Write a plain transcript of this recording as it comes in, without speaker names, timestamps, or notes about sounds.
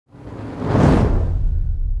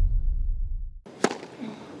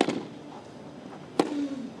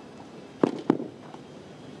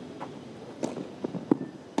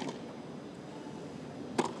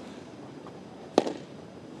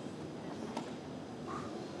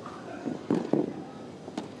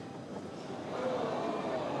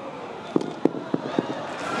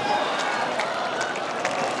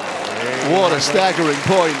What a staggering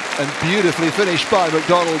point, and beautifully finished by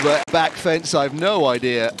McDonald, but back fence, I've no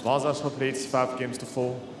idea. Wasserschritt 5 games to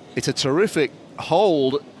 4. It's a terrific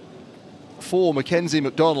hold for Mackenzie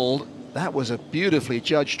McDonald. That was a beautifully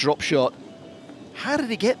judged drop shot. How did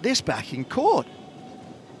he get this back in court?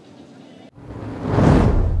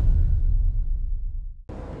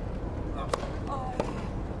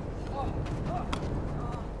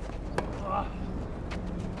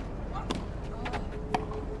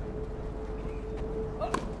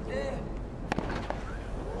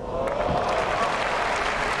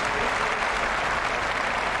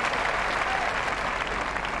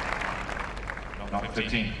 Number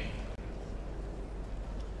 15.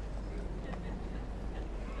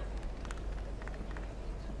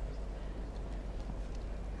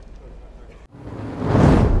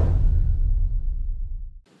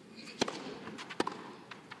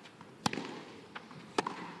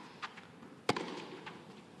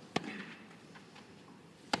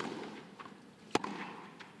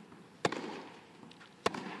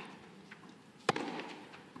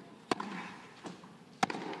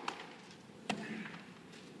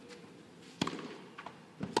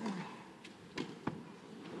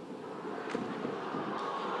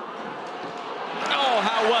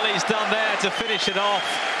 How well he's done there to finish it off.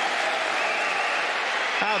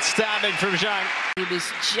 Outstanding from Jannik. He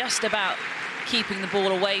was just about keeping the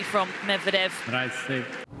ball away from Medvedev. Right save.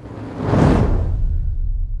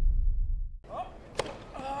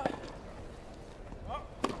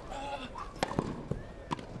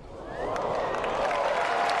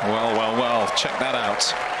 Well, check that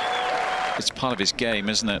out. It's part of his game,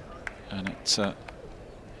 isn't it? And it's well,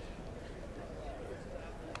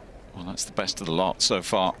 that's the best of the lot so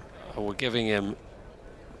far. We're giving him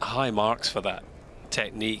high marks for that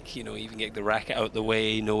technique, you know, even get the racket out the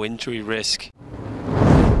way, no injury risk.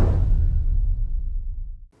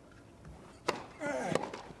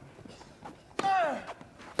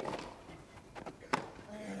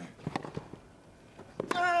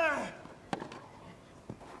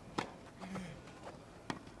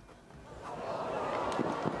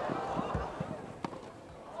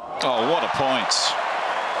 Oh, what a point.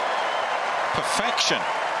 Perfection.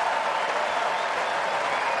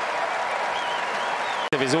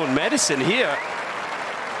 Of his own medicine here.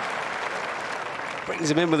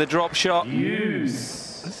 Brings him in with a drop shot.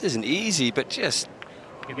 This isn't easy, but just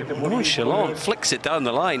nonchalant, flicks it down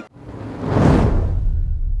the line.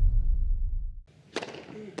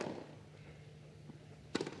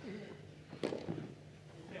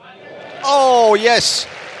 Oh, yes.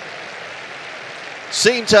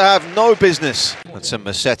 Seemed to have no business. And some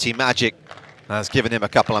Musetti magic has given him a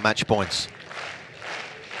couple of match points.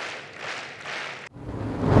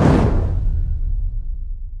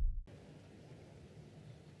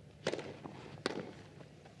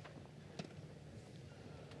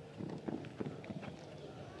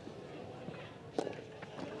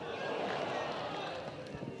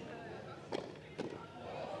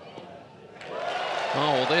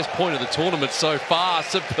 Oh, well, there's point of the tournament so far.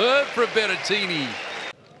 Superb for Berrettini.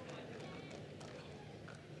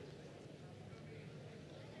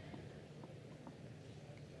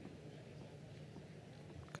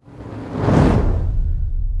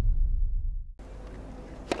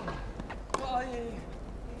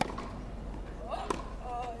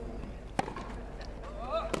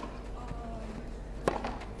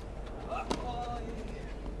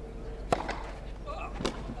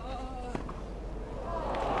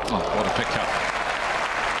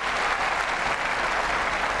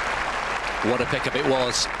 What a pickup it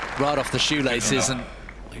was, right off the shoelaces, and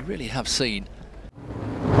we really have seen.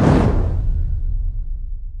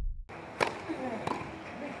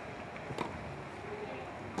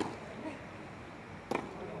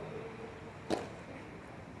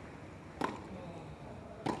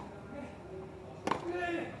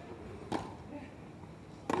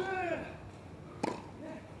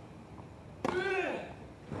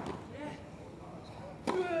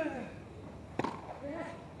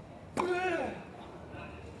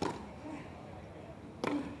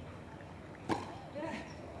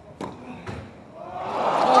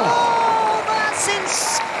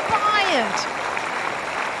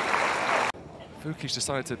 Fuki's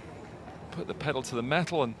decided to put the pedal to the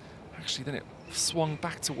metal, and actually then it swung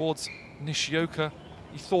back towards Nishioka.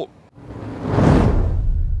 He thought...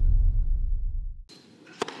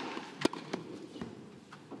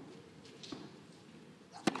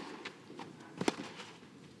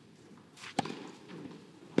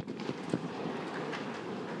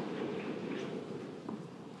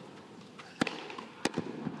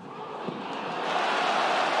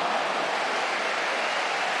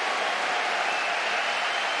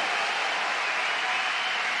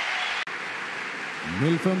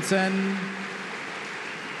 15.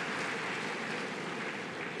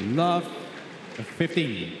 Love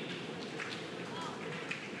 15.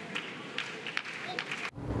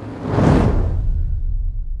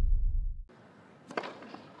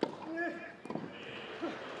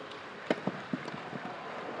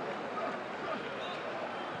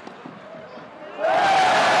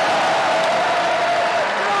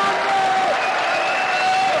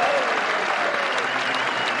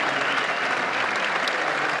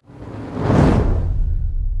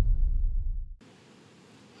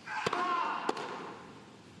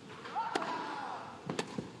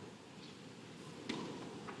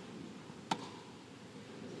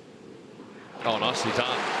 Oh, nicely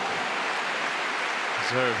done.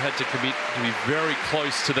 Zverev had to commit to be very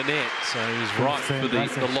close to the net, so he was right for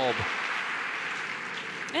the lob.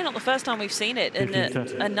 Yeah, not the first time we've seen it, and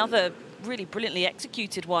another really brilliantly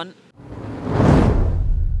executed one.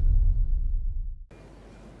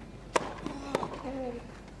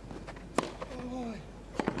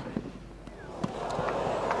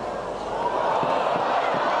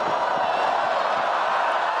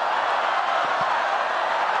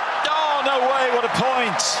 No way, what a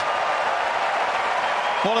point.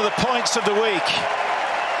 One of the points of the week.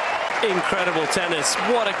 Incredible tennis.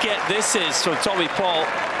 What a get this is from Tommy Paul.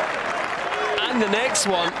 And the next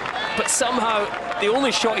one, but somehow the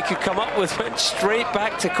only shot he could come up with went straight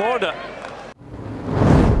back to corner.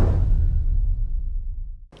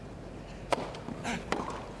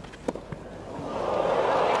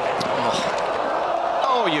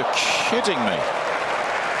 Oh, you're kidding me.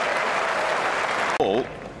 Paul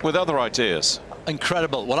with other ideas.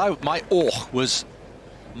 Incredible. Well, my awe was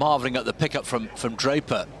marvelling at the pickup from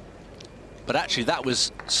Draper, but actually that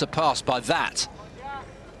was surpassed by that.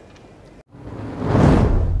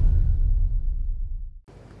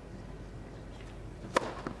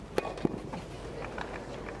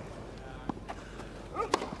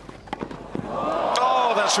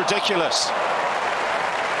 Oh, that's ridiculous.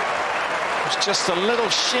 It was just a little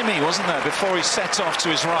shimmy, wasn't there, before he set off to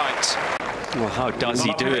his right. Well, how does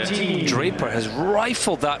he do it? Draper has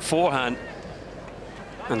rifled that forehand.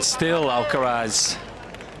 And still Alcaraz,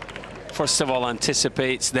 first of all,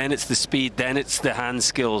 anticipates, then it's the speed, then it's the hand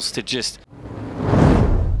skills to just...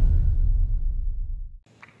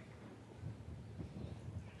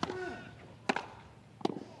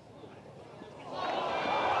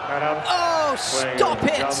 Oh, stop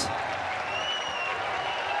it!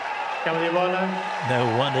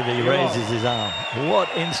 No wonder he raises his arm. What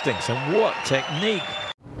instincts and what technique.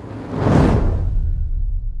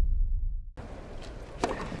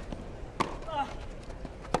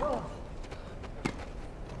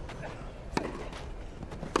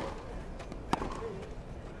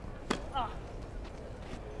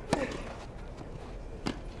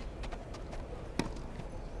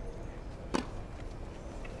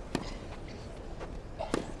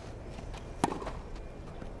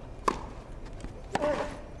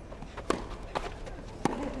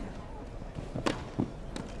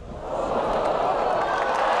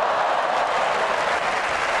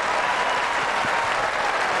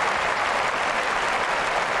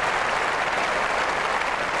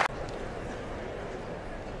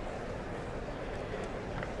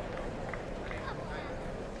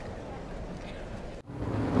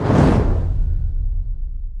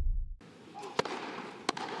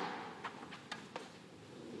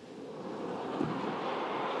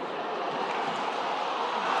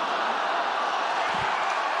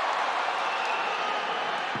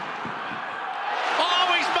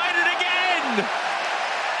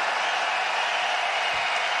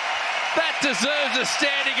 That deserves a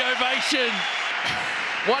standing ovation.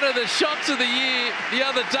 One of the shots of the year the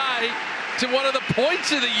other day to one of the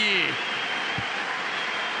points of the year.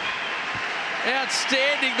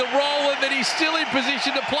 Outstanding, the roll, and that he's still in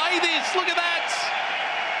position to play this. Look at that.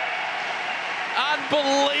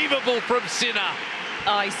 Unbelievable from Sinner.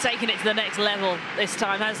 Oh, he's taken it to the next level this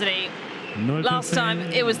time, hasn't he? Last time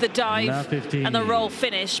it was the dive and the roll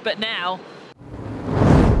finish, but now...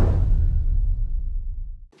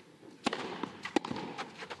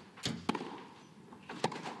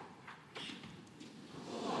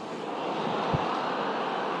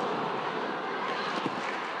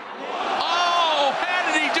 Oh, how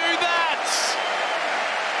did he do that?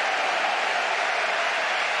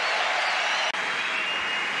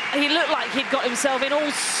 He looked like he'd got himself in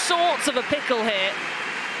all sorts of a pickle here.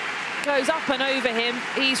 Goes up and over him.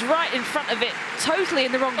 He's right in front of it, totally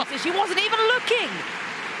in the wrong position. He wasn't even looking.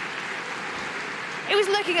 He was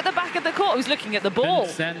looking at the back of the court. He was looking at the ball.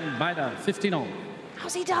 15 all.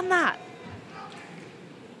 How's he done that?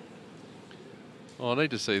 Oh, I need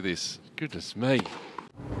to see this. Goodness me.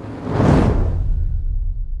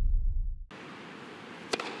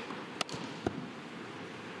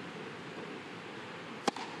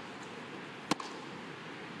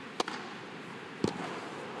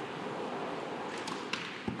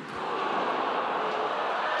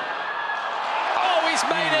 He's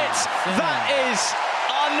made it. That is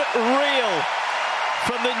unreal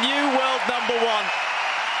from the new world #1.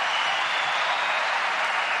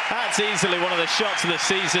 That's easily one of the shots of the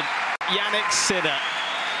season. Jannik Sinner.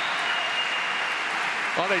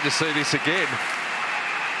 I need to see this again.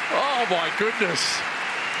 Oh my goodness.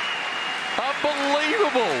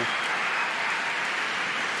 Unbelievable.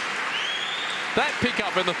 That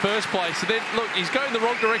pickup in the first place, and then look, he's going the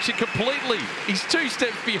wrong direction completely. He's 2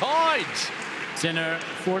 steps behind. Sinner,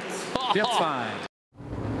 fourth, field 5.